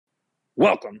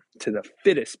Welcome to the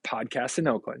fittest podcast in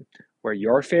Oakland, where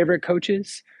your favorite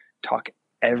coaches talk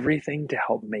everything to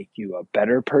help make you a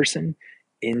better person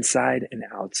inside and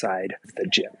outside the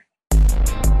gym.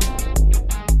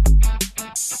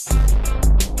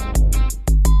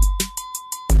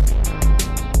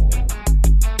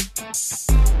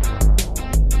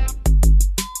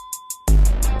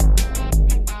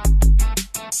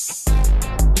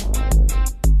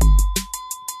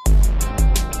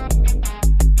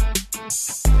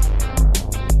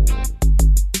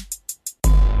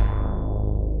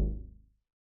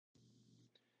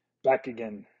 Back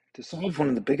again to solve one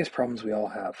of the biggest problems we all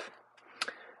have.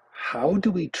 How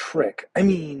do we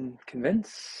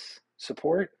convince,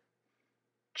 support,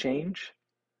 change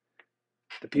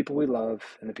the people we love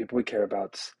and the people we care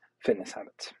about's fitness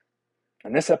habits?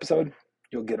 In this episode,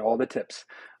 you'll get all the tips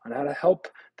on how to help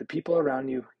the people around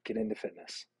you get into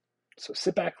fitness. So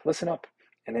sit back, listen up,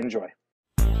 and enjoy.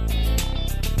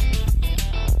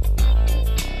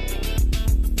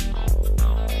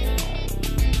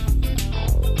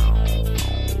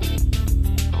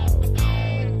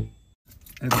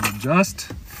 It'll be just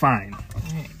fine.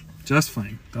 Right. Just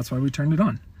fine. That's why we turned it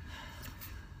on.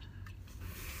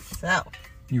 So,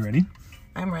 You ready?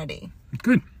 I'm ready.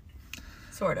 Good.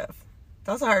 Sort of.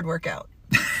 That was a hard workout.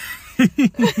 We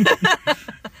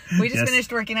just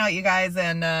finished working out, you guys,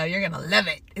 and you're going to love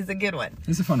it. It's a good one.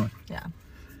 It's a fun one.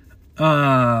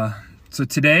 Yeah. So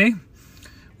today,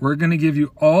 we're going to give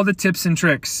you all the tips and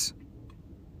tricks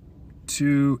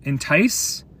to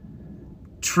entice,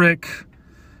 trick,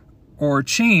 or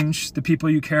change the people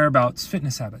you care about's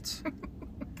fitness habits.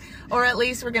 Or at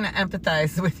least we're going to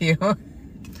empathize with you.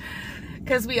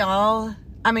 Because we all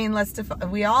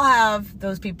have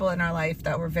those people in our life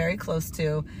that we're very close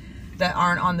to that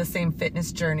aren't on the same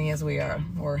fitness journey as we are,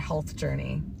 or health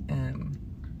journey,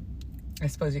 I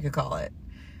suppose you could call it.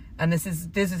 And this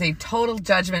is a total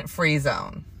judgment-free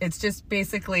zone. It's just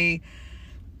basically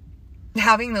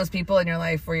having those people in your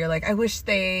life where you're like, I wish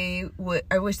they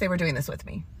were doing this with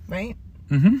me, right?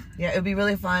 Mm-hmm. Yeah, it would be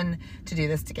really fun to do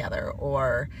this together.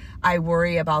 Or I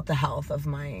worry about the health of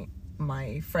my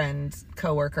friend,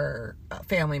 coworker,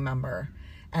 family member,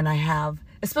 and I have,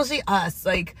 especially us,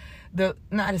 like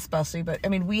not especially, but I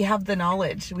mean, we have the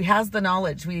knowledge. We have the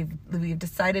knowledge. We've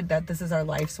decided that this is our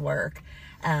life's work,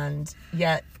 and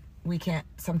yet we can't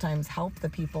sometimes help the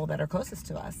people that are closest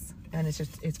to us, and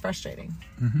it's frustrating.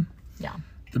 Mm-hmm. Yeah.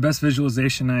 The best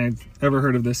visualization I've ever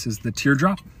heard of this is the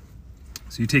teardrop.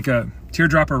 So you take a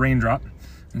teardrop or raindrop.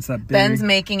 It's that big... Ben's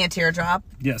making a teardrop.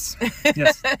 Yes. Good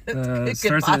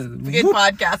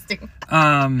podcasting.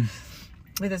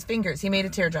 With his fingers, he made a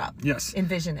teardrop. Yes.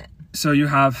 Envision it. So you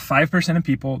have 5% of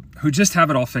people who just have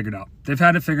it all figured out. They've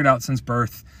had it figured out since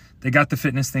birth. They got the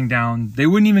fitness thing down. They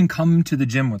wouldn't even come to the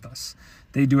gym with us.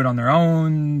 They do it on their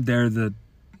own. They're the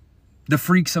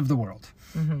freaks of the world,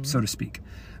 so to speak.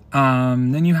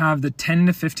 Then you have the 10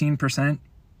 to 15%,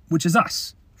 which is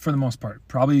us for the most part.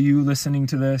 Probably you listening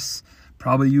to this.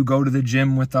 Probably you go to the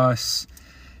gym with us.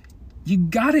 You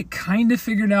got it kind of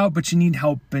figured out, but you need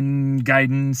help and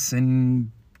guidance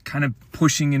and kind of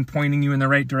pushing and pointing you in the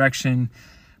right direction.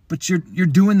 But you're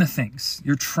doing the things.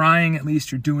 You're trying, at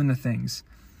least you're doing the things.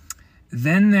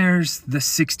 Then there's the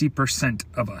 60%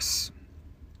 of us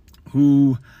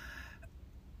who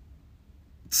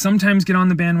sometimes get on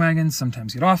the bandwagon,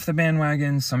 sometimes get off the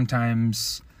bandwagon,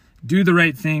 sometimes do the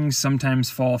right things,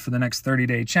 sometimes fall for the next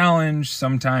 30-day challenge,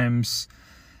 sometimes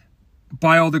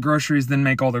buy all the groceries, then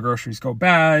make all the groceries go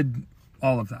bad,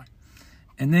 all of that.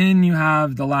 And then you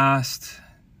have the last,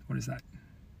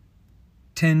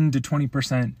 10 to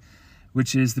 20%,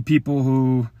 which is the people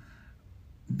who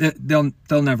they'll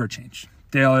never change.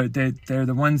 They're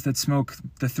the ones that smoke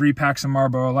the 3 packs of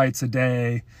Marlboro Lights a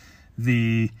day,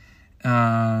 the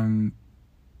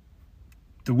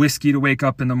whiskey to wake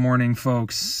up in the morning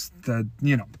folks, the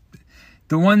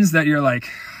ones that you're like,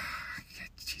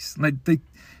 geez,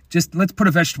 let's put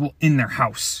a vegetable in their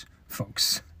house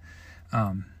folks.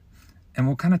 And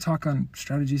we'll kind of talk on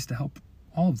strategies to help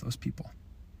all of those people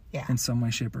in some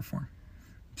way, shape, or form.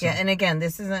 So. Yeah, and again,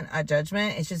 this isn't a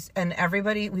judgment. It's just, and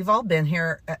everybody, we've all been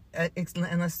here,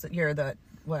 unless you're I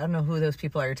don't know who those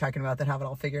people are you're talking about that have it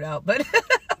all figured out, but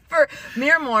for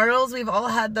mere mortals, we've all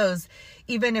had those,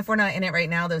 even if we're not in it right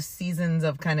now, those seasons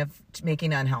of kind of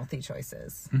making unhealthy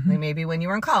choices. Like maybe when you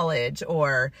were in college,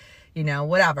 or,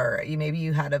 whatever. Maybe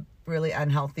you had a really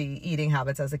unhealthy eating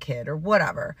habits as a kid, or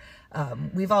whatever.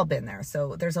 We've all been there.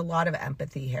 So there's a lot of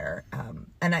empathy here.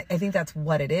 And I think that's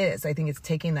what it is. I think it's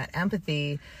taking that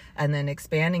empathy and then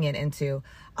expanding it into,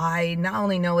 I not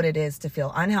only know what it is to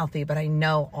feel unhealthy, but I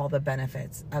know all the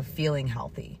benefits of feeling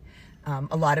healthy.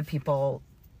 A lot of people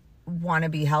want to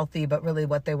be healthy, but really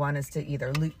what they want is to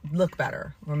either look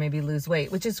better or maybe lose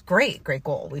weight, which is great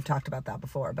goal. We've talked about that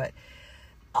before, but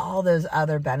all those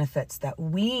other benefits that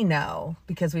we know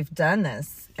because we've done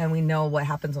this and we know what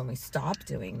happens when we stop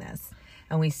doing this,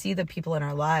 and we see the people in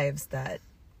our lives that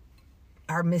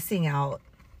are missing out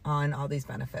on all these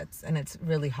benefits, and it's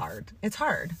really hard. It's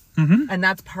hard. And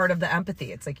that's part of the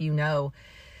empathy. It's like,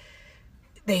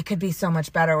 they could be so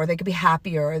much better, or they could be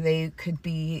happier, or they could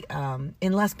be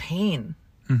in less pain.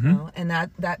 And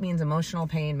that means emotional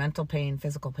pain, mental pain,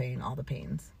 physical pain, all the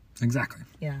pains. Exactly.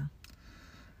 Yeah.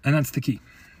 And that's the key.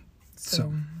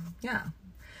 So yeah.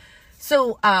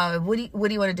 So what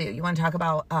do you want to do? You want to talk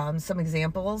about some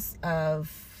examples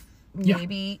of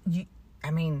maybe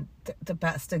the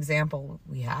best example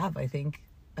we have, I think,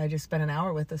 I just spent an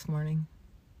hour with this morning.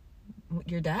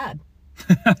 Your dad.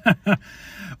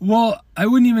 Well, I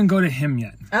wouldn't even go to him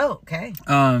yet. Oh, okay.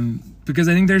 Because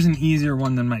I think there's an easier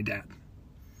one than my dad.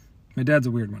 My dad's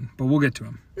a weird one, but we'll get to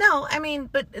him. No, I mean,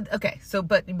 but okay. So,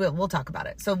 but we'll talk about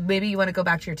it. So maybe you want to go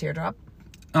back to your teardrop.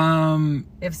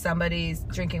 If somebody's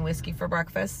drinking whiskey for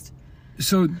breakfast.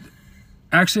 So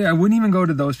actually, I wouldn't even go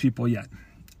to those people yet.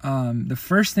 The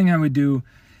first thing I would do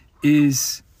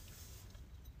is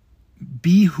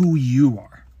be who you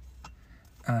are.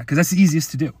 Because that's the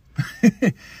easiest to do.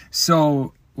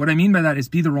 So what I mean by that is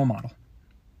be the role model.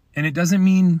 And it doesn't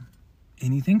mean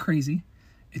anything crazy.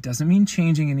 It doesn't mean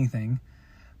changing anything,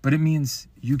 but it means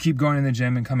you keep going to the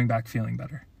gym and coming back feeling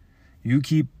better. You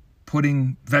keep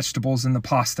putting vegetables in the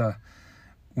pasta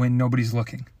when nobody's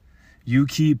looking. You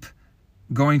keep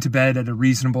going to bed at a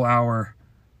reasonable hour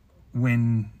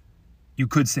when you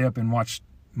could stay up and watch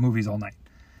movies all night.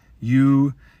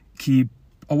 You keep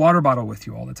a water bottle with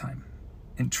you all the time.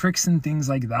 And tricks and things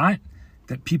like that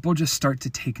people just start to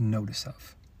take notice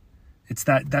of. It's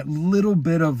that little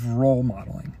bit of role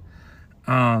modeling.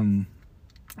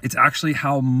 It's actually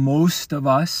how most of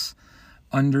us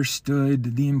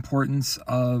understood the importance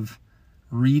of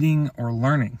reading or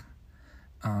learning.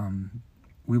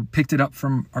 We picked it up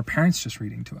from our parents just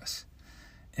reading to us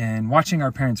and watching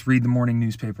our parents read the morning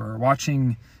newspaper, or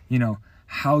watching,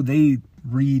 how they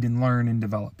read and learn and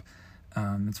develop.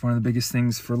 It's one of the biggest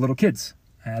things for little kids.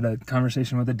 I had a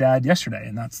conversation with a dad yesterday,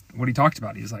 and that's what he talked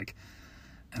about. He's like,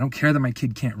 I don't care that my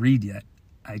kid can't read yet.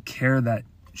 I care that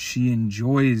she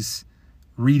enjoys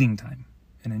reading time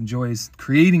and enjoys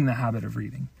creating the habit of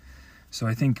reading. So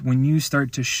I think when you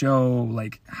start to show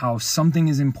like how something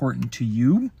is important to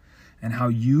you and how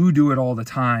you do it all the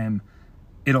time,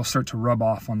 it'll start to rub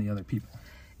off on the other people.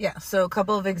 Yeah, so a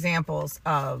couple of examples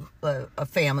of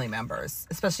family members,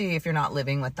 especially if you're not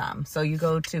living with them. So you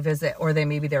go to visit, or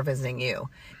maybe they're visiting you.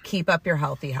 Keep up your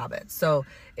healthy habits. So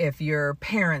if your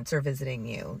parents are visiting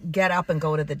you, get up and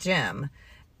go to the gym.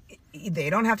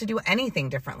 They don't have to do anything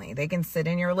differently. They can sit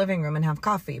in your living room and have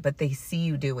coffee, but they see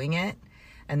you doing it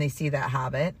and they see that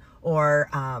habit. Or,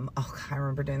 I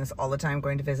remember doing this all the time,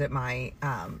 going to visit my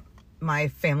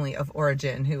family of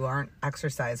origin who aren't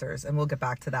exercisers, and we'll get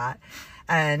back to that.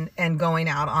 And going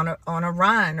out on a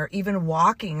run, or even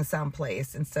walking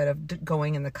someplace instead of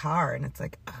going in the car. And it's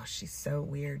like, oh, she's so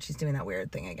weird. She's doing that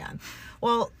weird thing again.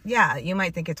 Well, yeah, you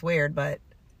might think it's weird, but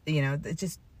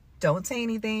just don't say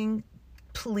anything.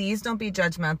 Please don't be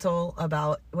judgmental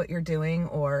about what you're doing,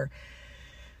 or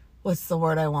what's the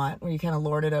word I want, where you kind of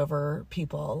lord it over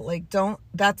people. Like,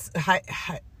 that's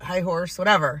high horse,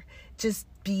 whatever. Just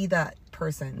be that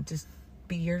person. Just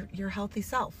be your healthy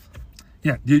self.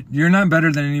 Yeah, you're not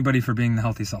better than anybody for being the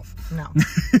healthy self. No.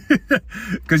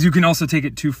 Because you can also take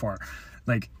it too far.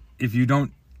 Like, if you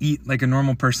don't eat like a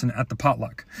normal person at the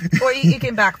potluck. Or you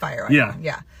can backfire on Yeah. you.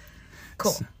 Yeah.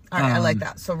 Cool. All right, I like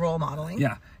that. So role modeling.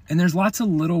 Yeah. And there's lots of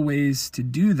little ways to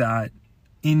do that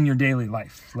in your daily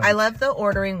life. I love the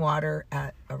ordering water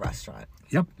at a restaurant.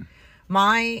 Yep.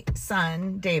 My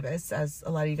son, Davis, as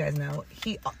a lot of you guys know,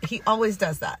 he always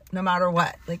does that, no matter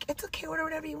what. Like, it's okay, order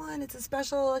whatever you want. It's a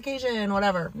special occasion,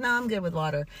 whatever. No, I'm good with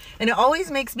water. And it always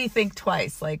makes me think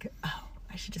twice, like, oh,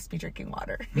 I should just be drinking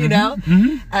water, you know?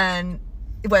 Mm-hmm. And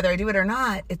whether I do it or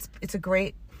not, it's a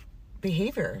great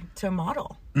behavior to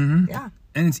model. Mm-hmm. Yeah.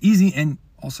 And it's easy, and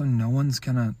also no one's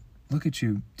going to look at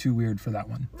you too weird for that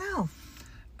one. No.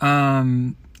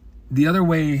 The other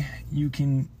way you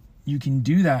can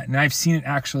do that, and I've seen it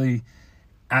actually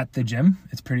at the gym.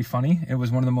 It's pretty funny. It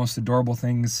was one of the most adorable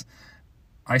things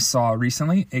I saw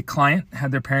recently. A client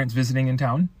had their parents visiting in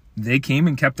town. They came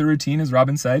and kept their routine, as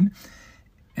Robin said,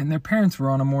 and their parents were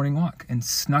on a morning walk and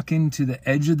snuck into the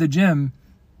edge of the gym,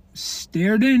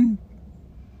 stared in,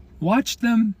 watched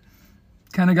them,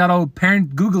 kind of got all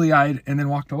parent googly-eyed, and then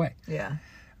walked away. Yeah.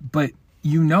 But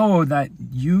you know that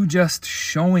you just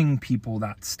showing people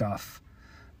that stuff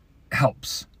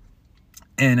helps.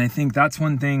 And I think that's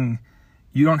one thing.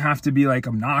 You don't have to be like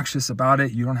obnoxious about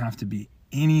it. You don't have to be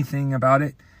anything about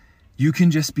it. You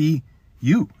can just be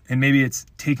you. And maybe it's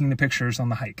taking the pictures on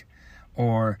the hike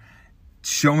or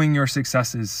showing your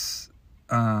successes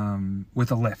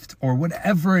with a lift or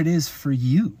whatever it is for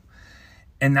you.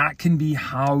 And that can be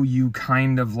how you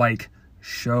kind of like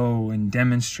show and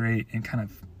demonstrate and kind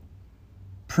of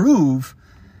prove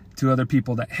to other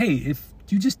people that, hey, if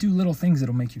you just do little things,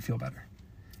 it'll make you feel better.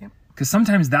 Because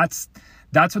sometimes that's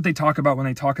what they talk about when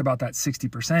they talk about that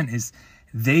 60% is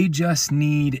they just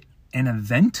need an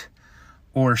event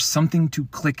or something to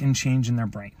click and change in their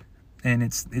brain. And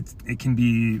it can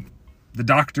be the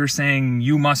doctor saying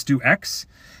you must do X.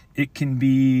 It can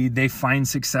be they find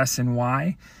success in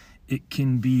Y. It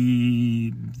can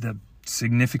be the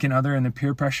significant other and the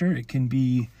peer pressure. It can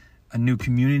be a new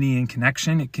community and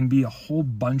connection. It can be a whole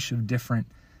bunch of different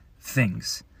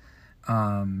things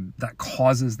that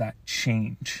causes that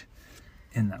change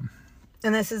in them.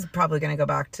 And this is probably going to go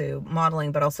back to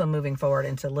modeling, but also moving forward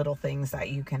into little things that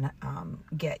you can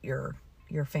get your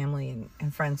family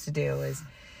and friends to do. Is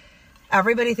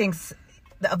everybody thinks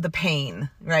of the pain,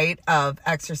 right, of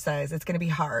exercise. It's going to be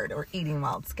hard, or eating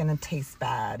well. It's going to taste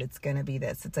bad. It's going to be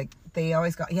this. It's like they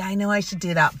always go, yeah, I know I should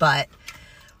do that, but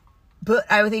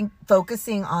I would think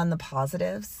focusing on the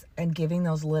positives and giving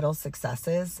those little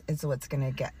successes is what's going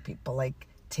to get people. Like,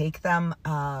 take them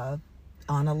on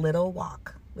a little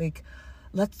walk. Like,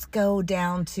 let's go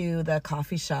down to the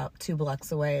coffee shop 2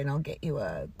 blocks away and I'll get you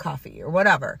a coffee or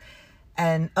whatever.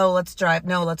 And, oh, let's drive.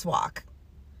 No, let's walk.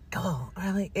 Oh,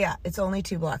 really? Yeah, it's only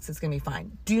 2 blocks. It's going to be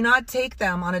fine. Do not take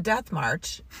them on a death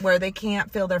march where they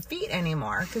can't feel their feet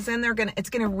anymore, because then it's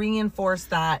going to reinforce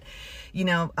that,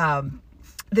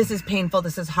 this is painful.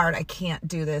 This is hard. I can't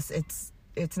do this.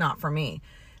 It's not for me.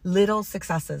 Little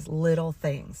successes, little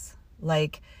things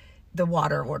like the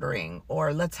water ordering,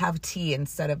 or let's have tea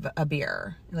instead of a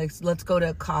beer. Like, let's go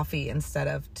to coffee instead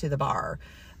of to the bar.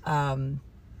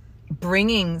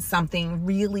 Bringing something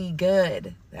really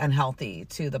good and healthy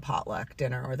to the potluck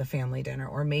dinner or the family dinner,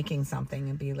 or making something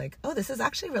and be like, oh, this is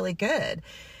actually really good.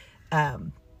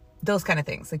 Those kind of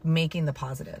things, like making the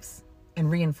positives and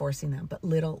reinforcing them, but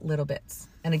little bits.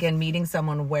 And again, meeting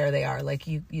someone where they are. Like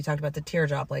you talked about the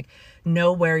teardrop, like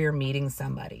know where you're meeting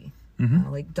somebody.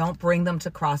 Mm-hmm. Like, don't bring them to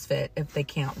CrossFit if they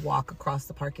can't walk across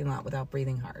the parking lot without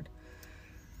breathing hard.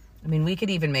 I mean, we could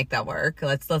even make that work.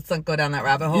 Let's not go down that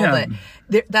rabbit hole, but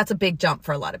that's a big jump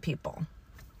for a lot of people.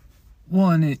 Well,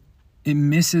 and it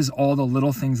misses all the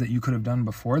little things that you could have done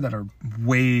before that are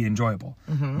way enjoyable.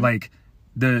 Mm-hmm. Like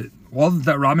all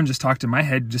that Robin just talked in my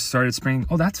head just started springing.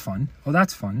 Oh, that's fun. Oh,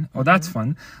 that's fun. Oh, that's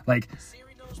fun. Like,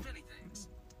 Siri knows many things.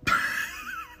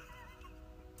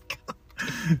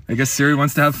 I guess Siri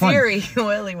wants to have fun. Siri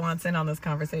really wants in on this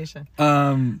conversation.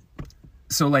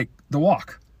 So like the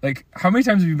walk. Like, how many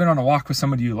times have you been on a walk with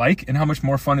somebody you like, and how much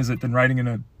more fun is it than riding in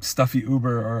a stuffy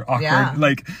Uber or awkward? Yeah.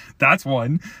 Like, that's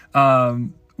one.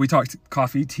 We talked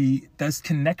coffee, tea. That's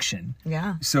connection.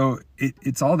 Yeah. So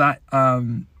it's all that.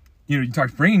 You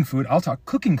talked bringing food. I'll talk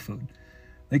cooking food.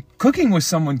 Like, cooking with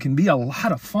someone can be a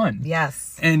lot of fun.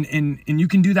 Yes. And you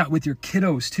can do that with your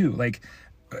kiddos too. Like,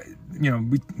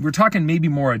 we're talking maybe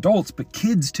more adults, but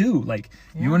kids too. Like,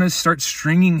 you want to start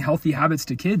stringing healthy habits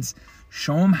to kids.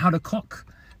 Show them how to cook.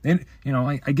 Then,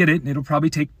 I get it. It'll probably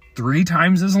take 3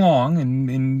 times as long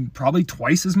and probably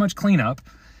twice as much cleanup.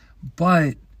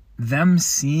 But them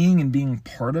seeing and being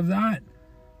part of that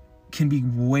can be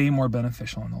way more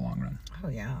beneficial in the long run. Oh,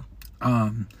 yeah.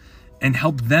 And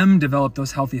help them develop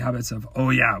those healthy habits of,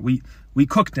 oh, yeah, we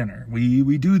cook dinner.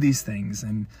 We do these things.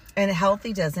 And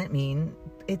healthy doesn't mean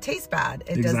it tastes bad.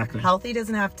 Healthy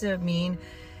doesn't have to mean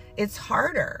it's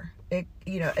harder.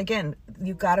 Again,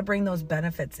 you got to bring those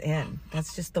benefits in.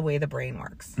 That's just the way the brain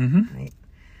works. Mm-hmm. Right?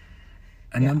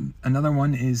 And then another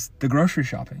one is the grocery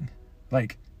shopping.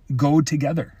 Like, go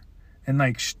together and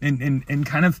and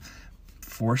kind of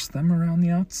force them around the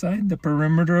outside, the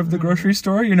perimeter of the grocery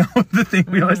store. The thing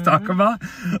we always talk about.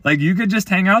 Like, you could just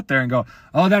hang out there and go,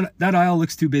 oh, that aisle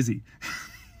looks too busy,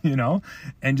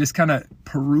 and just kind of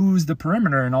peruse the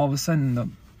perimeter, and all of a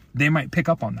sudden they might pick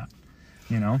up on that,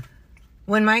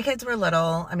 When my kids were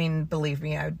little, I mean, believe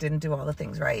me, I didn't do all the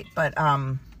things right, but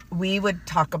we would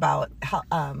talk about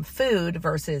food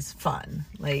versus fun.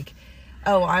 Like,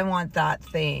 oh, I want that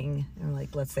thing. And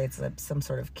like, let's say it's some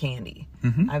sort of candy.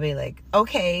 Mm-hmm. I'd be like,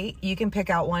 okay, you can pick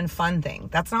out one fun thing.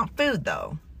 That's not food,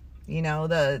 though.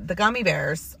 The gummy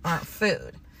bears aren't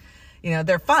food.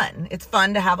 they're fun. It's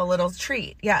fun to have a little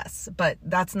treat, yes, but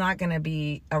that's not going to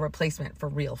be a replacement for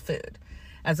real food.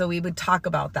 And so we would talk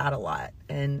about that a lot.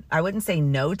 And I wouldn't say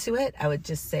no to it. I would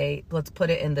just say, let's put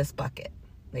it in this bucket.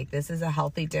 Like, this is a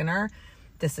healthy dinner.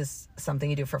 This is something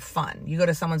you do for fun. You go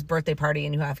to someone's birthday party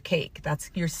and you have cake.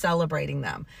 You're celebrating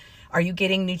them. Are you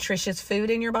getting nutritious food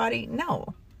in your body?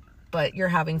 No, but you're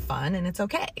having fun and it's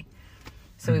okay.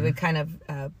 So we would kind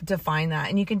of define that.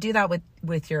 And you can do that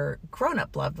with your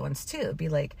grown-up loved ones too. Be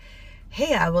like,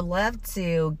 hey, I would love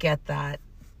to get that.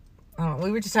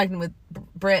 We were just talking with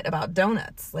Britt about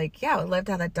donuts. Like, yeah, I would love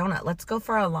to have that donut. Let's go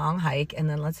for a long hike and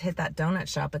then let's hit that donut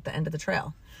shop at the end of the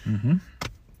trail. Mm-hmm.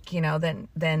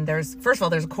 Then there's, first of all,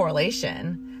 there's a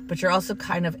correlation, but you're also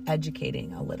kind of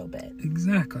educating a little bit.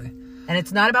 Exactly. And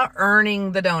it's not about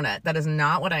earning the donut. That is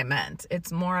not what I meant.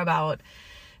 It's more about,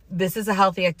 this is a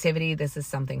healthy activity. This is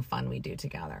something fun we do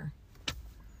together.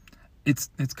 It's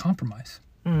compromise.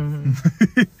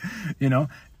 Mm-hmm.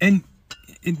 And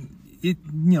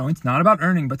it's not about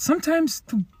earning, but sometimes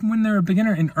when they're a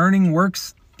beginner and earning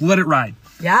works, let it ride.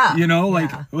 Yeah.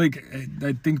 Like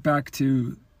I think back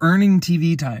to earning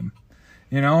TV time.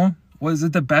 Was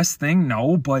it the best thing?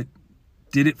 No, but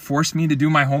did it force me to do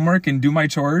my homework and do my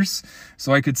chores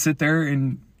so I could sit there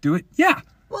and do it? Yeah.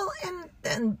 Well,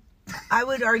 and I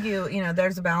would argue,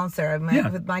 there's a balance there.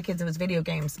 With my kids, it was video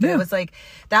games. But Yeah. It was like,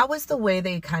 that was the way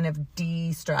they kind of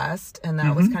de-stressed. And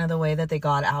that was kind of the way that they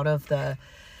got out of the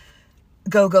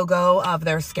go of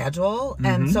their schedule.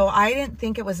 And so I didn't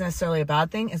think it was necessarily a bad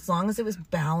thing, as long as it was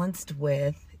balanced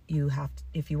with,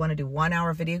 if you want to do 1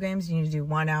 hour video games, you need to do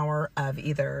 1 hour of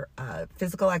either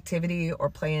physical activity or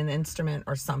play an instrument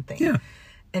or something. Yeah.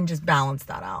 And just balance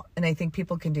that out. And I think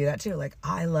people can do that too. Like,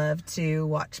 I love to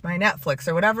watch my Netflix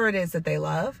or whatever it is that they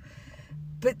love,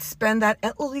 but spend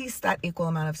at least that equal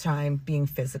amount of time being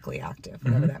physically active,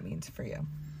 whatever that means for you.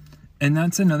 And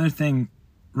that's another thing.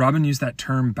 Robin used that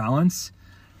term balance.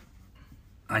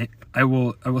 I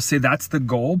will say that's the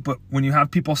goal, but when you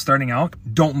have people starting out,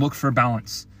 don't look for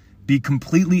balance. Be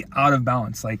completely out of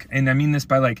balance. And I mean this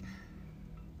by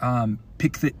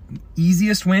pick the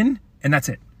easiest win and that's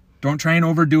it. Don't try and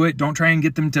overdo it. Don't try and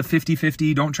get them to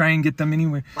 50-50. Don't try and get them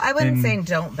anywhere. Well, I wouldn't say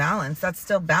don't balance. That's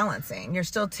still balancing. You're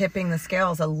still tipping the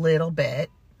scales a little bit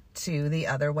to the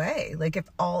other way. Like, if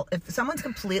someone's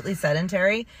completely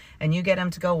sedentary and you get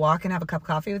them to go walk and have a cup of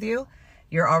coffee with you,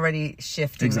 you're already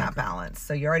shifting that balance.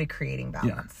 So you're already creating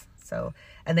balance. Yeah. So,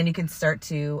 and then you can start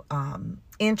to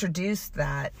introduce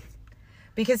that,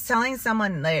 because telling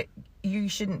someone like you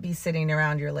shouldn't be sitting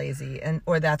around, you're lazy,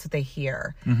 or that's what they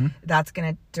hear, that's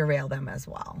going to derail them as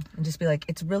well. And just be like,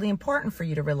 it's really important for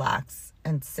you to relax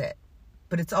and sit,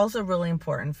 but it's also really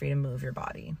important for you to move your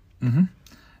body. Mm-hmm.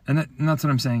 And that's what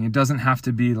I'm saying. It doesn't have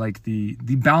to be like the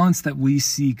balance that we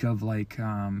seek of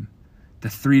the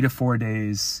 3 to 4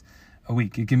 days a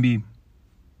week. It can be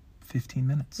 15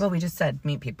 minutes. Well, we just said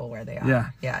meet people where they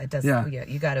are. Yeah. It does. Yeah.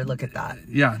 You got to look at that.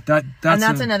 Yeah.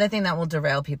 That's another thing that will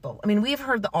derail people. I mean, we've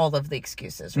heard all of the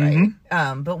excuses, right?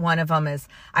 But one of them is,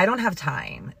 I don't have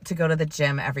time to go to the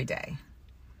gym every day.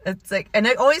 It's like, and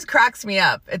it always cracks me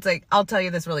up. It's like, I'll tell you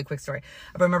this really quick story.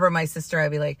 I remember my sister,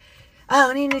 I'd be like,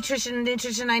 oh, I need nutrition,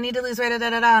 I need to lose weight,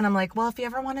 And I'm like, well, if you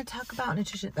ever want to talk about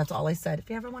nutrition, that's all I said. If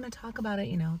you ever want to talk about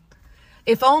it,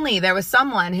 if only there was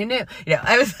someone who knew.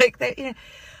 I was like,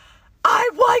 I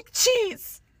like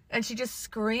cheese. And she just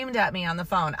screamed at me on the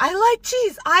phone, I like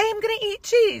cheese. I am going to eat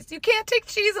cheese. You can't take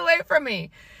cheese away from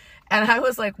me. And I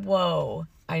was like, whoa,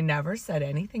 I never said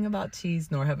anything about cheese,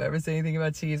 nor have ever said anything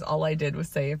about cheese. All I did was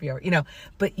say, if you ever,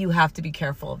 but you have to be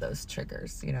careful of those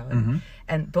triggers,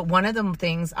 but one of the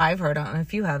things I've heard, I don't know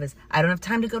if you have, is I don't have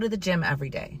time to go to the gym every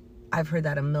day. I've heard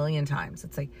that a million times.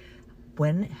 It's like,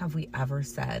 when have we ever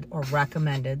said or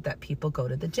recommended that people go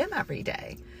to the gym every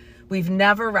day? We've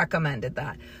never recommended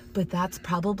that, but that's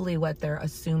probably what they're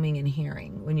assuming and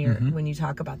hearing when you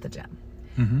talk about the gym.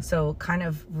 So kind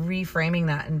of reframing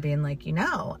that and being like,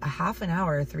 a half an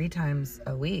hour 3 times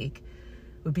a week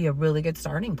would be a really good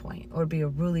starting point, or would be a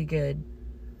really good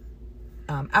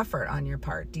effort on your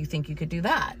part. Do you think you could do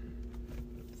that?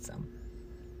 So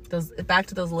back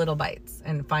to those little bites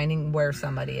and finding where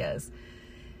somebody is.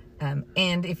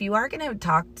 And if you are going to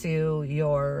talk to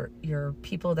your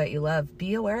people that you love,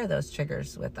 be aware of those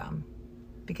triggers with them,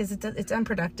 because it's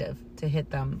unproductive to hit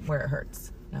them where it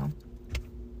hurts.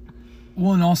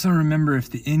 Well, and also remember, if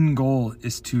the end goal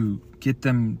is to get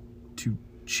them to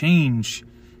change,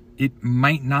 it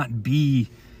might not be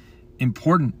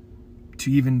important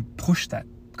to even push that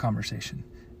conversation.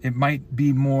 It might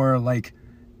be more like,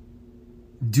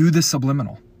 do the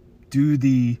subliminal, do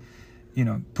the,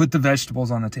 put the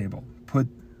vegetables on the table, put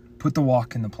Put the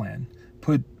walk in the plan.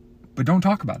 But don't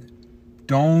talk about it.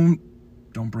 Don't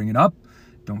bring it up.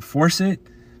 Don't force it.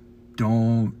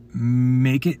 Don't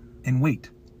make it, and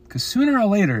wait. Because sooner or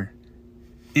later,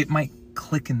 it might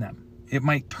click in them. It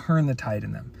might turn the tide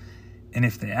in them. And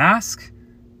if they ask,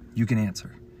 you can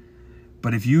answer.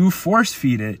 But if you force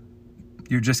feed it,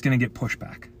 you're just going to get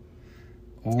pushback.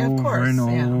 Over and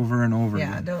over and over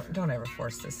again. Yeah, don't ever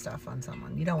force this stuff on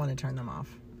someone. You don't want to turn them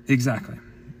off. Exactly.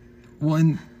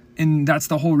 Well, and that's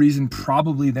the whole reason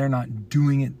probably they're not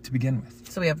doing it to begin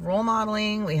with. So we have role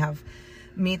modeling. We have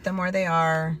meet them where they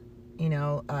are. You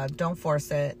know, don't force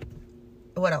it.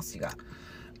 What else you got?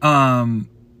 How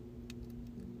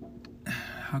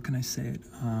can I say it?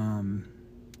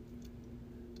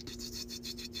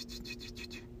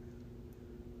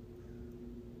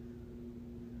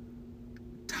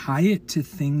 Tie it to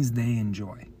things they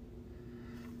enjoy.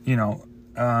 You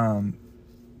know,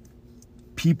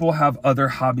 people have other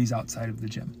hobbies outside of the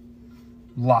gym.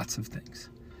 Lots of things.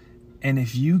 And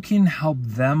if you can help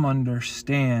them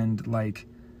understand, like,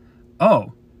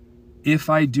 oh, if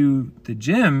I do the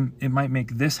gym, it might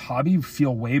make this hobby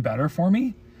feel way better for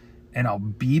me, and I'll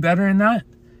be better in that,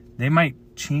 they might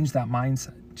change that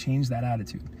mindset, change that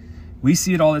attitude. We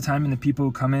see it all the time in the people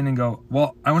who come in and go,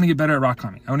 well, I want to get better at rock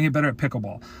climbing. I want to get better at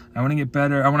pickleball. I want to get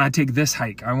better. I want to take this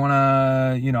hike. I want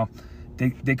to, you know,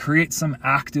 they create some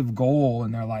active goal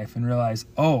in their life and realize,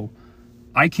 oh,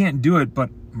 I can't do it, but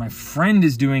my friend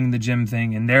is doing the gym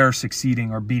thing and they're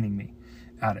succeeding or beating me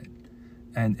at it.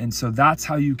 And so that's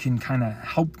how you can kind of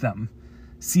help them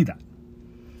see that.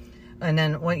 And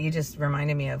then what you just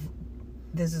reminded me of,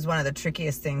 this is one of the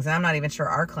trickiest things, and I'm not even sure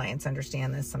our clients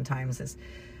understand this sometimes, is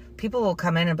people will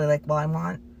come in and be like, well, I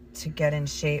want to get in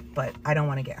shape, but I don't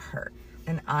want to get hurt.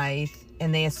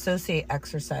 And they associate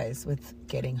exercise with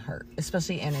getting hurt,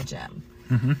 especially in a gym.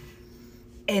 Mm-hmm.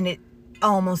 And it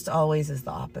almost always is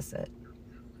the opposite.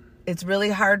 It's really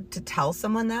hard to tell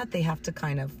someone that. They have to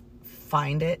kind of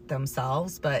find it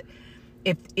themselves. But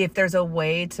if there's a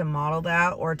way to model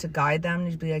that or to guide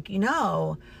them, to be like, you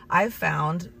know, I've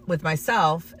found with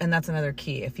myself, and that's another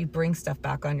key. If you bring stuff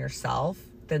back on yourself,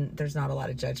 then there's not a lot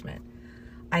of judgment.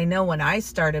 I know when I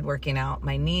started working out,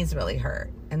 my knees really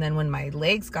hurt. And then when my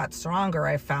legs got stronger,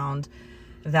 I found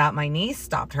that my knees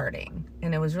stopped hurting.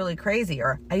 And it was really crazy.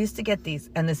 Or I used to get these,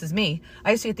 and this is me,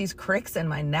 I used to get these cricks in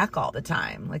my neck all the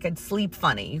time. Like I'd sleep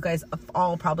funny. You guys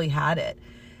all probably had it.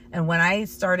 And when I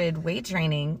started weight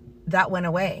training, that went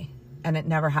away and it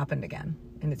never happened again.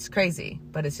 And it's crazy,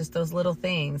 but it's just those little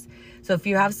things. So if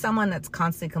you have someone that's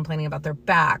constantly complaining about their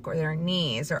back or their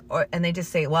knees, and they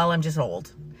just say, well, I'm just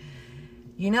old.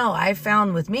 You know, I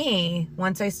found with me,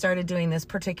 once I started doing this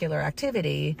particular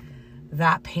activity,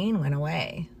 that pain went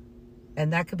away.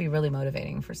 And that could be really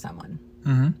motivating for someone.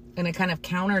 Mm-hmm. And it kind of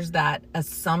counters that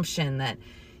assumption that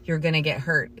you're going to get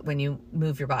hurt when you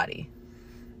move your body.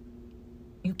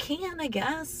 You can, I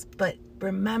guess, but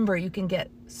remember, you can get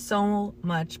so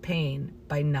much pain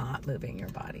by not moving your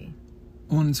body.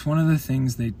 Well, and it's one of the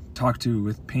things they talk to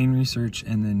with pain research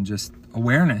and then just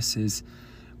awareness is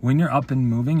when you're up and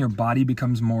moving, your body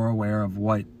becomes more aware of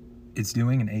what it's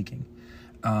doing and aching.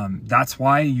 That's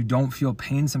why you don't feel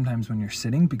pain sometimes when you're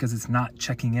sitting, because it's not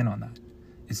checking in on that.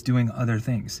 It's doing other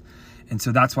things. And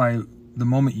so that's why the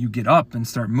moment you get up and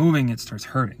start moving, it starts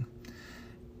hurting.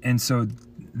 And so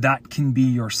that can be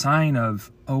your sign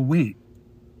of, oh, wait,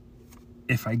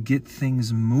 if I get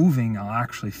things moving, I'll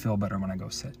actually feel better when I go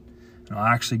sit. And I'll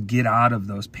actually get out of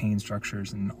those pain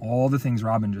structures and all the things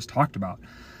Robin just talked about.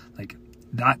 Like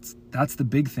that's the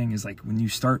big thing, is like when you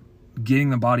start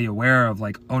getting the body aware of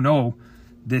like, oh no,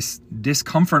 this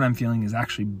discomfort I'm feeling is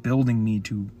actually building me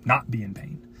to not be in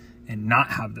pain and not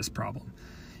have this problem.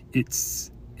 It's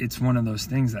one of those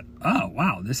things that, oh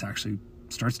wow, this actually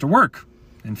starts to work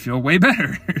and feel way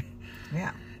better.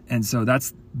 Yeah. And so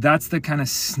that's the kind of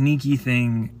sneaky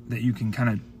thing that you can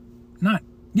kind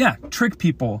of trick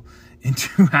people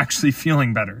into actually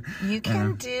feeling better. You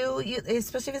can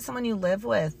especially if it's someone you live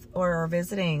with or are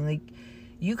visiting. Like,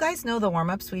 you guys know the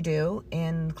warm-ups we do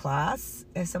in class.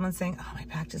 If someone's saying, oh, my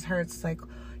back just hurts, it's like,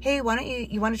 hey, why don't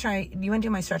you want to do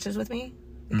my stretches with me?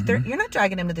 Like, Mm-hmm. You're not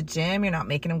dragging them to the gym. You're not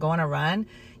making them go on a run.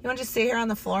 You want to just sit here on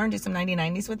the floor and do some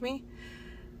 90-90s with me?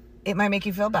 It might make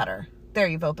you feel better. There,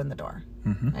 you've opened the door,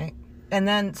 Mm-hmm. right? And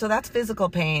then, so that's physical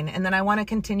pain. And then I want to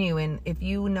continue if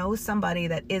you know somebody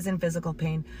that is in physical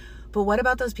pain, but what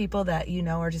about those people that you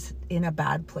know are just in a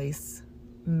bad place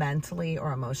mentally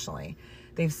or emotionally?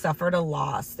 They've suffered a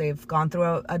loss. They've gone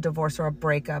through a divorce or a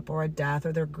breakup or a death,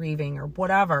 or they're grieving or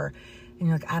whatever. And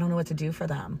you're like, I don't know what to do for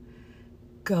them.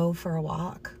 Go for a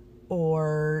walk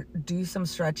or do some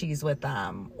stretchies with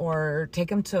them, or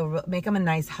make them a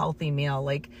nice healthy meal.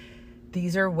 Like,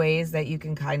 these are ways that you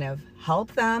can kind of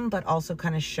help them, but also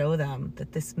kind of show them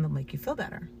that this will make you feel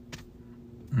better.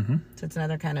 Mm-hmm. So it's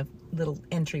another kind of little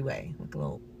entryway, like a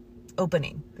little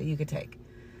opening that you could take.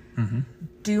 Mm-hmm.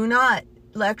 Do not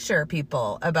lecture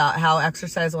people about how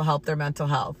exercise will help their mental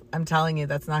health. I'm telling you,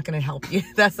 that's not going to help you.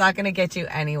 That's not going to get you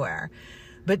anywhere.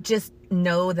 But just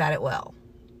know that it will.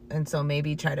 And so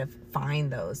maybe try to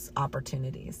find those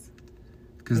opportunities.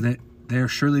 Because they're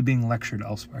surely being lectured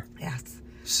elsewhere. Yes.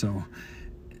 So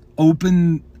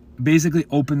basically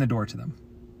open the door to them.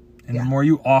 And Yeah. the more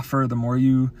you offer, the more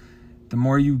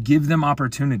you give them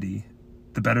opportunity,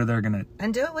 the better they're going to.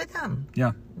 And do it with them.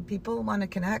 Yeah. People want to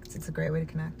connect. It's a great way to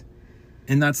connect.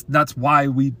 And that's why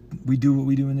we do what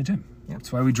we do in the gym. Yep.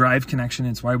 It's why we drive connection.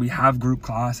 It's why we have group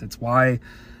class. It's why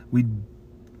we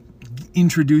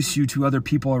introduce you to other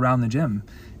people around the gym,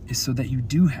 is so that you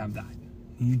do have that.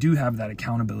 You do have that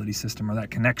accountability system or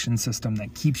that connection system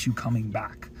that keeps you coming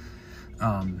back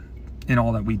in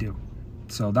all that we do.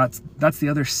 So that's the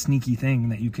other sneaky thing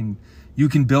that you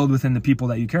can build within the people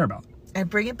that you care about. And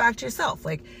bring it back to yourself.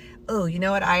 Like, oh, you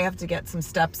know what? I have to get some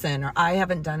steps in, or I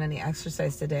haven't done any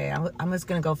exercise today. I'm just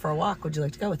going to go for a walk. Would you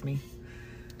like to go with me?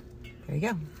 There you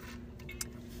go.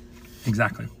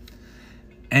 Exactly.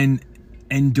 And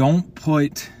don't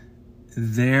put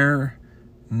their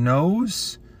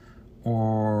no's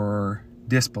or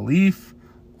disbelief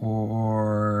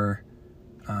or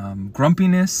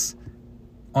grumpiness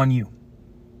on you,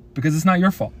 because it's not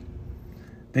your fault.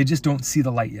 They just don't see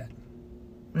the light yet.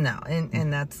 No,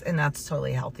 and that's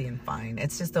totally healthy and fine.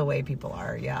 It's just the way people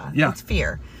are. Yeah. Yeah. It's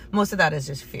fear. Most of that is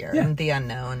just fear Yeah. and the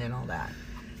unknown and all that.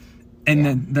 And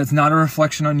then that's not a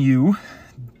reflection on you.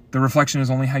 The reflection is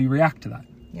only how you react to that.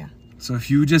 Yeah. So if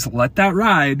you just let that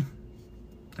ride,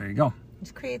 there you go.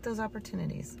 Just create those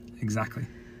opportunities. Exactly.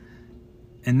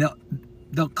 And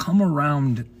they'll come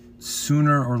around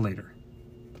sooner or later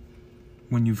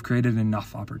when you've created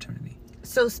enough opportunity.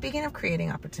 So speaking of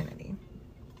creating opportunity,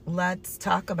 let's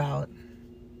talk about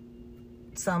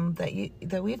some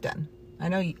that we've done. I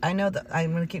know that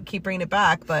I'm going to keep bringing it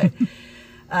back, but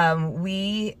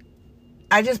I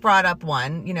just brought up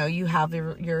one. You know, you have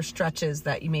your stretches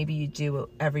that maybe you do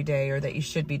every day, or that you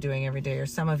should be doing every day, or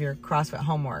some of your CrossFit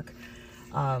homework.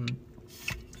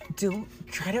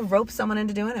 Try to rope someone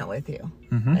into doing it with you,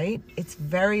 right? It's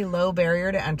very low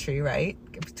barrier to entry, right?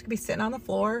 It's gonna be sitting on the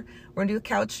floor. We're gonna do a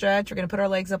couch stretch. We're gonna put our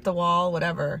legs up the wall,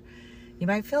 whatever. You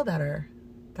might feel better.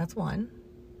 That's one.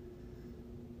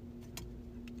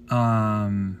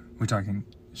 We're talking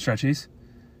stretchies,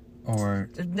 or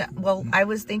Well, I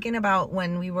was thinking about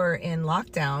when we were in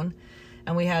lockdown,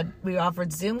 and we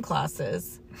offered Zoom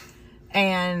classes.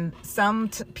 And some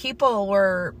people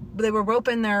were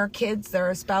roping their kids,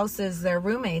 their spouses, their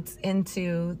roommates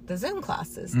into the Zoom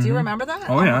classes. Do you remember that?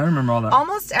 Oh yeah, I remember all that.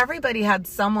 Almost everybody had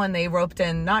someone they roped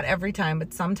in, not every time,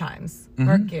 but sometimes.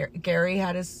 Or Gary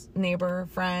had his neighbor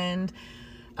friend.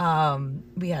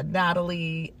 We had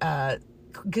Natalie.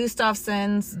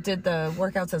 Gustafson's did the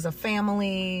workouts as a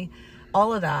family.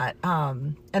 All of that.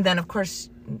 And then, of course,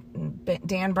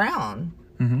 Dan Brown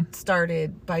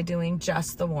started by doing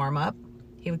just the warm-up.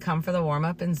 He would come for the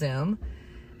warm-up in Zoom,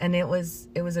 and it was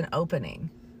an opening.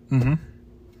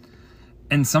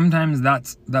 And sometimes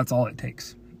that's all it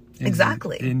takes.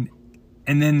 Exactly.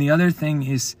 And then the other thing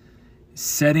is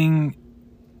setting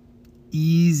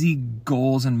easy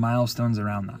goals and milestones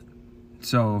around that.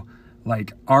 So,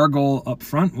 like, our goal up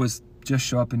front was just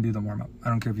show up and do the warm-up. I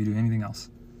don't care if you do anything else.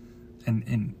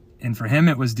 And for him,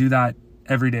 it was do that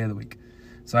every day of the week.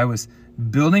 So I was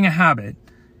building a habit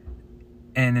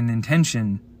and an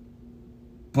intention,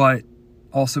 but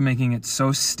also making it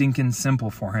so stinking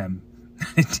simple for him.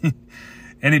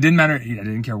 And it didn't matter. I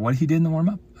didn't care what he did in the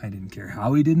warm-up. I didn't care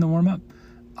how he did in the warm-up.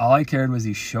 All I cared was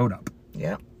he showed up.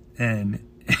 Yeah. And,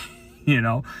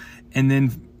 and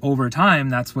then over time,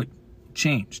 that's what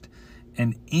changed.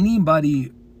 And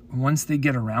anybody, once they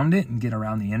get around it and get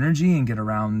around the energy and get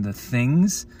around the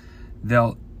things,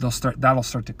 that'll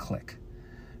start to click.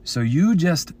 So you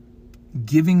just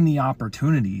giving the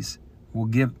opportunities will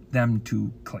give them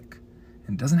to click.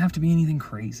 And it doesn't have to be anything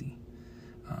crazy.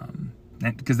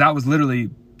 Because that was literally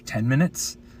 10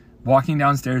 minutes, walking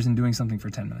downstairs and doing something for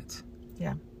 10 minutes.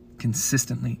 Yeah.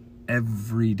 Consistently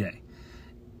every day.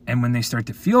 And when they start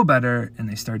to feel better and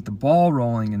they start the ball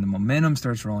rolling and the momentum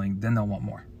starts rolling, then they'll want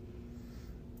more.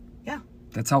 Yeah.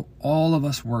 That's how all of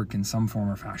us work in some form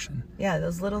or fashion. Yeah,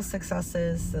 those little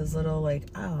successes, those little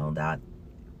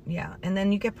yeah. And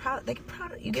then you get proud.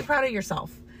 You get proud of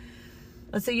yourself.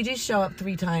 Let's say you do show up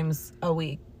 3 times a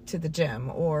week to the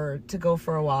gym or to go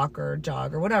for a walk or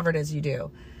jog or whatever it is you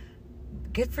do.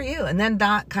 Good for you. And then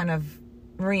that kind of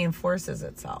reinforces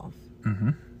itself.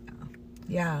 Mm-hmm.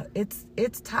 Yeah, it's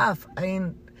tough. I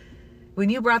mean, when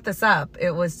you brought this up,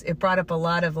 it brought up a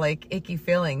lot of like icky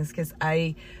feelings, because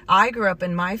I grew up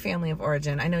in my family of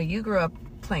origin. I know you grew up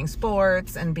playing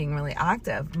sports and being really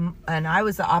active, and I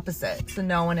was the opposite. So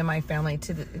no one in my family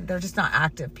they're just not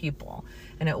active people,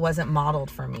 and it wasn't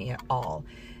modeled for me at all.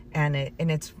 And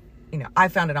it's, you know, I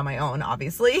found it on my own,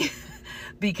 obviously,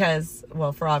 because,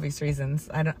 well, for obvious reasons.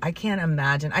 I can't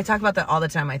imagine. I talk about that all the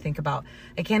time. I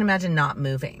can't imagine not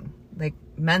moving. Like,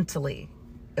 mentally,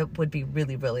 it would be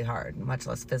really, really hard, much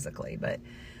less physically. But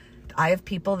I have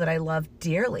people that I love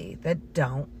dearly that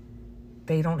don't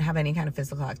have any kind of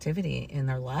physical activity in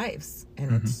their lives.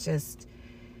 And it's just,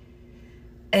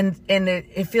 and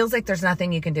it feels like there's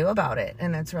nothing you can do about it.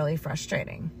 And it's really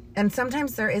frustrating. And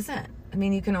sometimes there isn't. I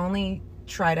mean, you can only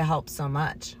try to help so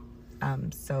much.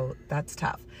 So that's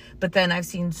tough. But then I've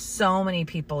seen so many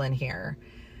people in here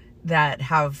that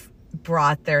have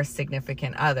brought their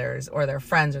significant others or their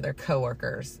friends or their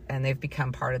coworkers, and they've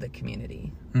become part of the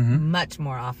community. Much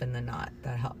more often than not,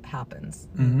 that happens.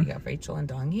 You got Rachel and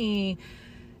Dong Hee.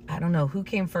 I don't know who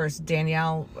came first,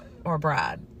 Danielle or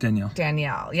Brad.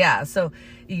 Danielle. Yeah. So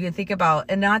you can think about,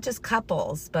 and not just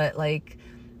couples, but like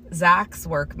Zach's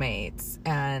workmates,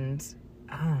 and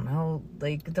I don't know,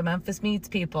 like the Memphis Meets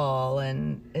people,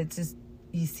 and it's just,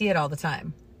 you see it all the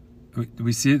time.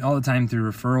 We see it all the time through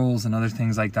referrals and other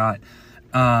things like that.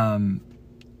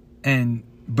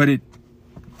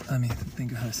 Let me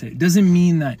think of how to say it. It doesn't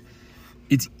mean that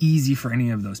it's easy for any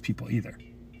of those people either.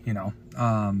 You know,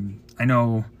 I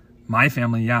know my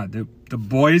family, the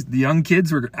boys, the young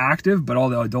kids were active, but all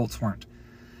the adults weren't,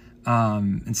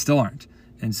 and still aren't.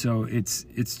 And so it's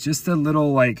just a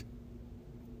little like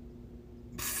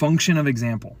function of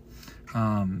example,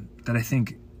 that I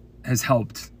think has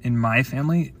helped in my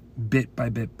family bit by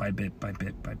bit by bit by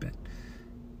bit by bit.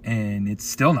 And it's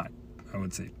still not, I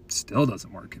would say, still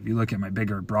doesn't work. If you look at my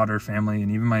bigger, broader family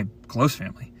and even my close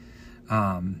family.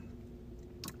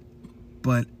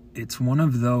 But it's one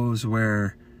of those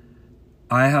where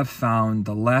I have found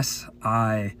the less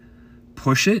I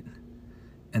push it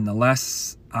and the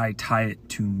less I tie it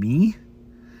to me,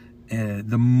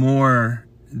 the more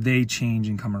they change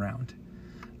and come around.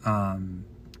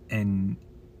 And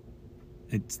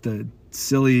it's the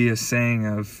silliest saying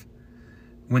of,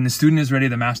 when the student is ready,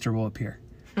 the master will appear.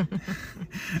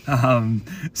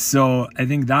 So I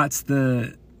think that's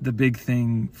the big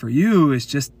thing for you, is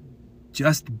just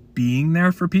being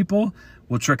there for people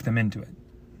will trick them into it.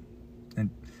 And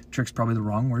trick's probably the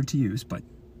wrong word to use, but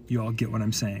you all get what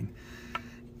I'm saying.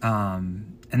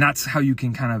 And that's how you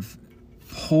can kind of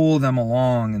pull them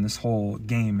along in this whole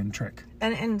game and trick.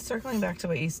 And circling back to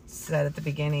what you said at the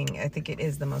beginning, I think it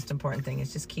is the most important thing,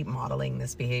 is just keep modeling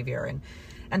this behavior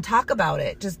and talk about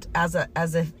it just as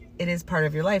if it is part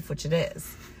of your life, which it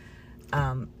is.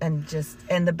 And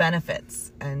the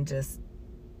benefits, and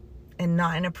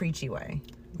not in a preachy way.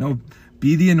 No,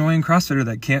 be the annoying CrossFitter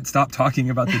that can't stop talking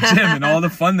about the gym and all the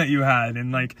fun that you had,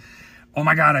 and like, oh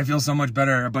my God, I feel so much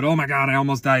better, but oh my God, I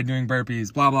almost died doing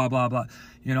burpees, blah, blah, blah, blah.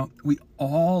 You know, we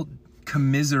all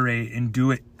commiserate and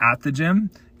do it at the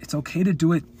gym. It's okay to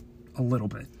do it a little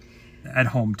bit at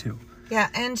home too. Yeah,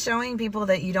 and showing people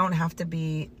that you don't have to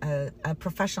be a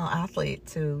professional athlete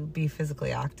to be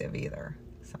physically active either.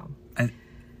 So, and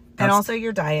also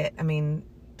your diet. I mean,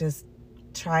 just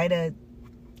try to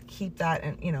keep that,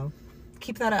 and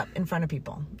keep that up in front of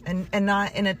people, and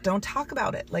not in it. Don't talk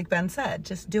about it, like Ben said.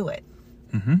 Just do it.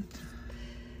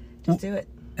 Just do it.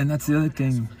 And that's the other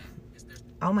thing.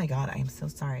 Oh my God, I am so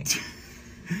sorry.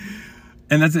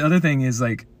 And that's the other thing, is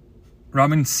like,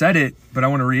 Robin said it, but I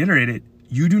want to reiterate it.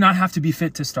 You do not have to be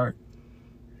fit to start.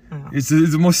 Oh. It's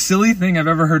the most silly thing I've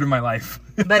ever heard in my life.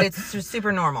 But it's just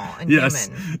super normal and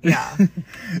human. Yeah.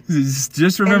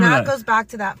 Just remember that. And that goes back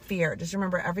to that fear. Just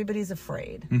remember, everybody's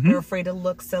afraid. They're afraid to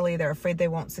look silly. They're afraid they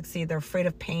won't succeed. They're afraid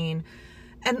of pain.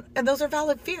 And those are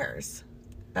valid fears.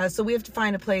 So we have to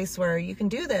find a place where you can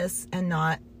do this and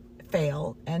not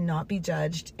fail and not be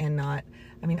judged, and not,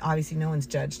 I mean, obviously no one's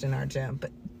judged in our gym,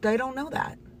 but they don't know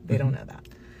that. They don't know that.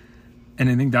 And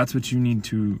I think that's what you need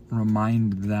to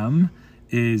remind them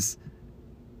is,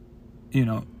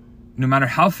 no matter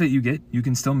how fit you get, you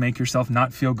can still make yourself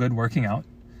not feel good working out.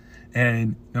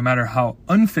 And no matter how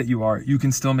unfit you are, you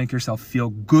can still make yourself feel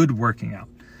good working out.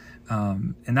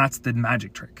 And that's the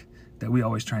magic trick that we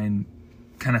always try and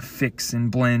kind of fix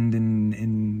and blend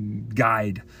and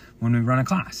guide when we run a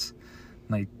class.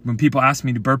 Like, when people ask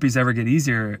me, do burpees ever get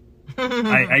easier?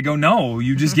 I go, no,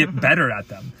 you just get better at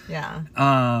them. Yeah.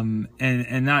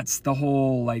 And that's the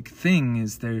whole like thing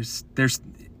is there's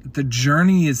the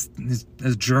journey is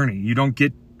a journey. You don't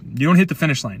hit the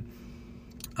finish line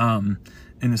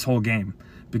in this whole game,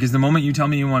 because the moment you tell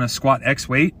me you want to squat X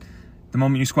weight, the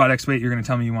moment you squat X weight, you're going to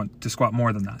tell me you want to squat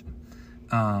more than that.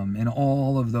 And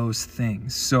all of those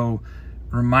things. So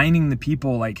reminding the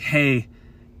people like, hey,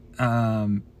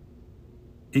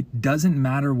 it doesn't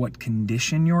matter what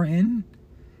condition you're in.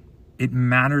 It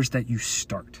matters that you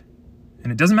start.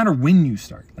 And it doesn't matter when you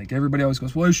start. Like everybody always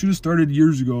goes, well, I should have started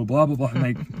years ago, blah, blah, blah. I'm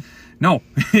like, no,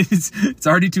 it's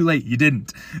already too late. You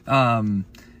didn't. And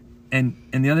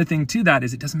the other thing to that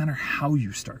is it doesn't matter how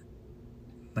you start.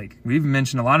 Like we've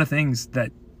mentioned a lot of things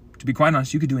that, to be quite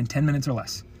honest, you could do in 10 minutes or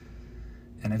less.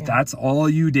 And if that's all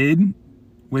you did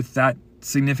with that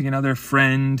significant other,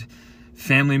 friend,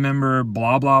 family member,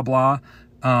 blah, blah, blah,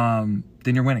 then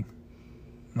you're winning.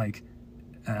 Like,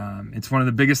 it's one of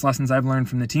the biggest lessons I've learned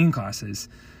from the teen classes.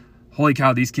 Holy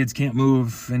cow, these kids can't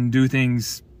move and do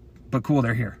things, but cool,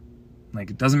 they're here.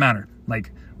 Like, it doesn't matter.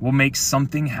 Like, we'll make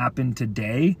something happen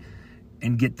today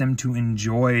and get them to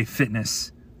enjoy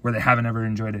fitness where they haven't ever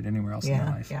enjoyed it anywhere else in their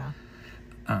life. Yeah.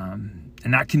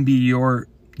 And that can be your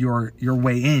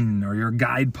way in, or your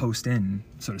guidepost in,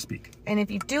 so to speak. And if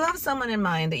you do have someone in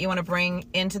mind that you want to bring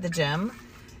into the gym,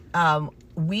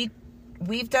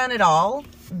 we've done it all,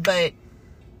 but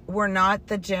we're not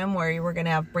the gym where you were going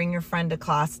to have bring your friend to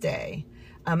class day.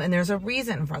 And there's a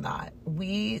reason for that.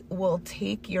 We will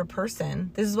take your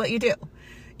person. This is what you do.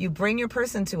 You bring your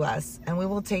person to us, and we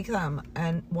will take them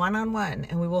and one-on-one,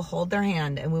 and we will hold their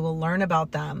hand, and we will learn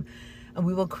about them, and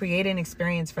we will create an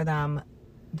experience for them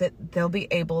that they'll be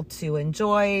able to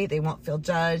enjoy. They won't feel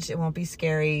judged. It won't be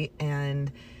scary.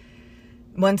 And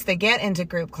once they get into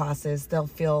group classes, they'll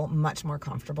feel much more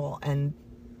comfortable, and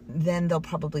then they'll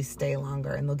probably stay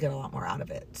longer and they'll get a lot more out of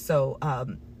it. So,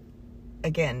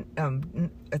 again,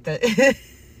 at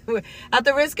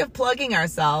the risk of plugging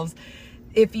ourselves,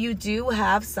 if you do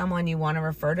have someone you want to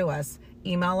refer to us,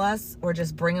 email us or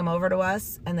just bring them over to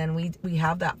us. And then we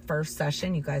have that first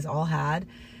session you guys all had.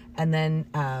 And then,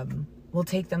 we'll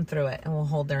take them through it, and we'll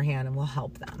hold their hand, and we'll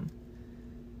help them,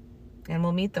 and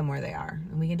we'll meet them where they are,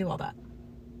 and we can do all that.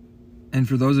 And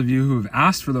for those of you who have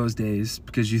asked for those days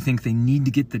because you think they need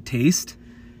to get the taste,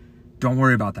 don't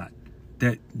worry about that.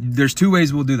 There's two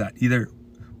ways we'll do that. Either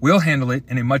we'll handle it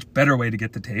in a much better way to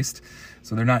get the taste,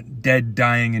 so they're not dead,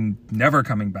 dying, and never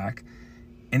coming back.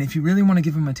 And if you really want to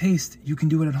give them a taste, you can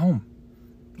do it at home.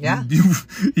 Yeah.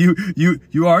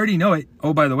 You already know it.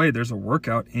 Oh, by the way, there's a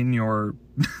workout in your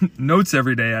notes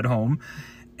every day at home,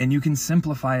 and you can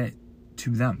simplify it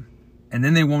to them. And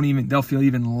then they'll feel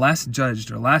even less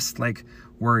judged or less like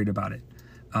worried about it.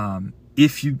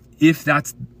 If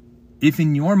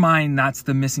in your mind, that's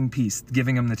the missing piece,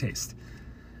 giving them the taste,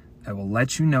 I will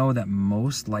let you know that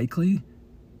most likely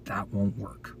that won't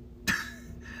work.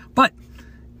 But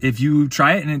if you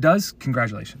try it and it does,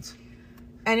 congratulations.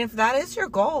 And if that is your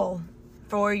goal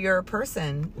for your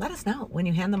person, let us know when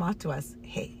you hand them off to us.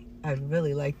 Hey, I'd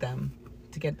really like them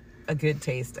to get a good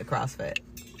taste of CrossFit.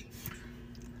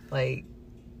 Like,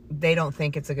 they don't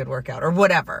think it's a good workout or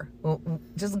whatever. Well,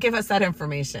 just give us that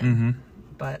information.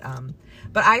 Mm-hmm.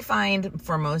 But I find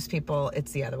for most people,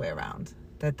 it's the other way around,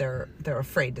 that they're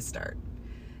afraid to start,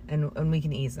 and we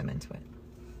can ease them into it.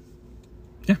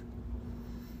 Yeah.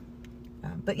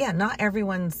 But yeah, not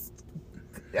everyone's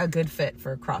a good fit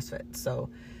for CrossFit. So,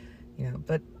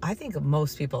 but I think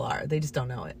most people are. They just don't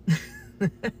know it.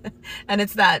 And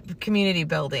it's that community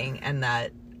building and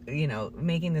that,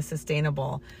 making this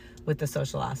sustainable with the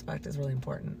social aspect is really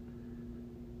important.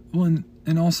 Well,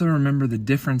 and also remember the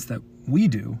difference that we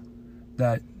do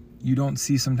that you don't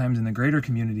see sometimes in the greater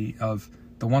community of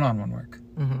the one-on-one work,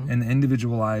 mm-hmm. and the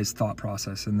individualized thought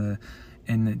process and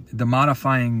the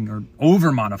modifying or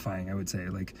over modifying, I would say,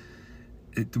 like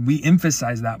we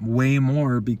emphasize that way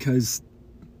more because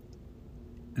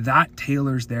that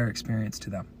tailors their experience to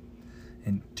them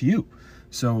and to you.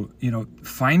 So,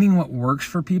 finding what works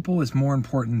for people is more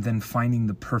important than finding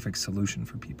the perfect solution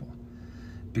for people.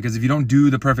 Because if you don't do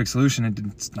the perfect solution, it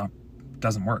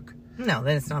doesn't work. No,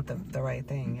 then it's not the right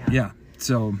thing. Yeah. Yeah.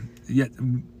 So, yeah,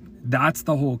 that's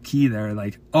the whole key there.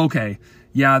 Like, okay,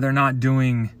 yeah, they're not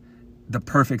doing the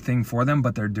perfect thing for them,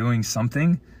 but they're doing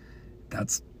something.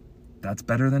 That's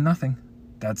better than nothing.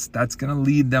 That's going to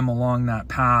lead them along that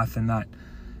path and that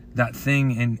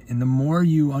thing. And the more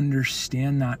you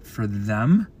understand that for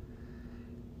them,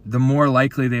 the more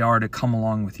likely they are to come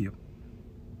along with you,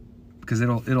 because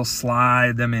it'll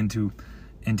slide them into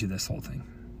this whole thing,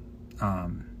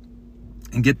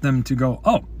 and get them to go,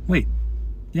 oh, wait,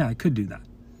 yeah, I could do that.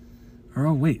 Or,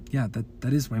 oh, wait, yeah,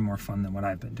 that is way more fun than what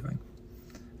I've been doing,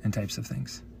 and types of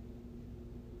things.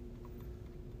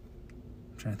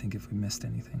 I'm trying to think if we missed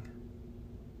anything.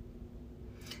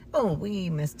 Oh, we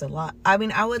missed a lot. I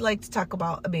mean, I would like to talk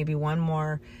about maybe one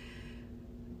more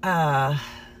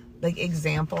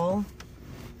example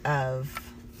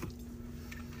of,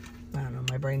 I don't know,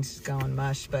 my brain's just going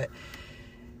mush, but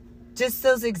just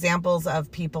those examples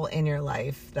of people in your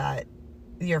life that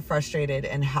you're frustrated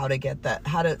and how to get that,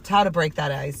 how to break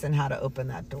that ice and how to open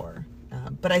that door.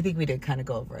 But I think we did kind of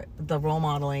go over it. The role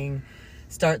modeling,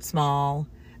 start small.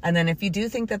 And then if you do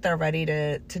think that they're ready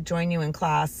to join you in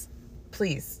class,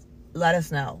 please let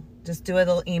us know. Just do a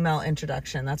little email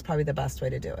introduction. That's probably the best way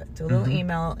to do it. Do a little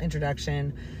email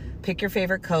introduction, pick your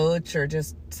favorite coach, or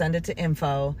just send it to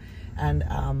info, and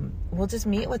we'll just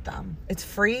meet with them. It's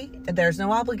free. There's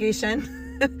no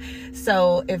obligation.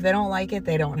 So if they don't like it,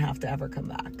 they don't have to ever come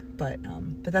back. But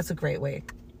that's a great way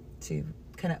to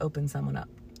kind of open someone up.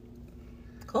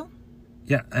 Cool.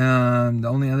 Yeah. The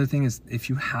only other thing is, if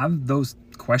you have those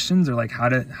questions, or like how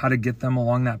to get them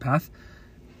along that path,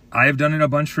 I have done it a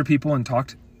bunch for people and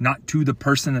talked not to the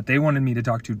person that they wanted me to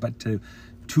talk to, but to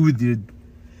the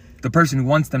person who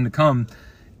wants them to come,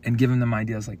 and giving them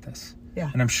ideas like this. Yeah.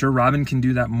 And I'm sure Robin can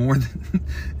do that more than,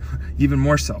 even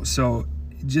more so. So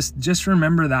just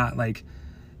remember that, like,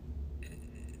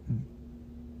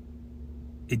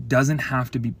 it doesn't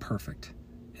have to be perfect,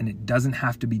 and it doesn't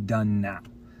have to be done now,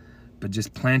 but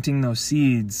just planting those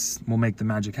seeds will make the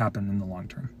magic happen in the long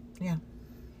term. Yeah.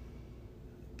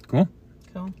 Cool.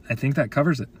 Cool. I think that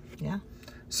covers it. Yeah.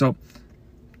 So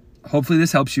hopefully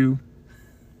this helps you.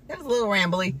 It was a little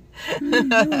rambly.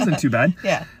 It wasn't too bad.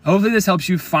 Yeah. Hopefully this helps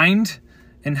you find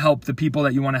and help the people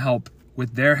that you want to help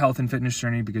with their health and fitness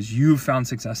journey, because you've found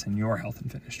success in your health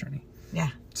and fitness journey. Yeah.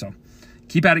 So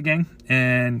keep at it, gang.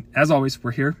 And as always,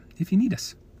 we're here if you need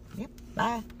us. Yep.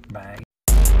 Bye. Bye.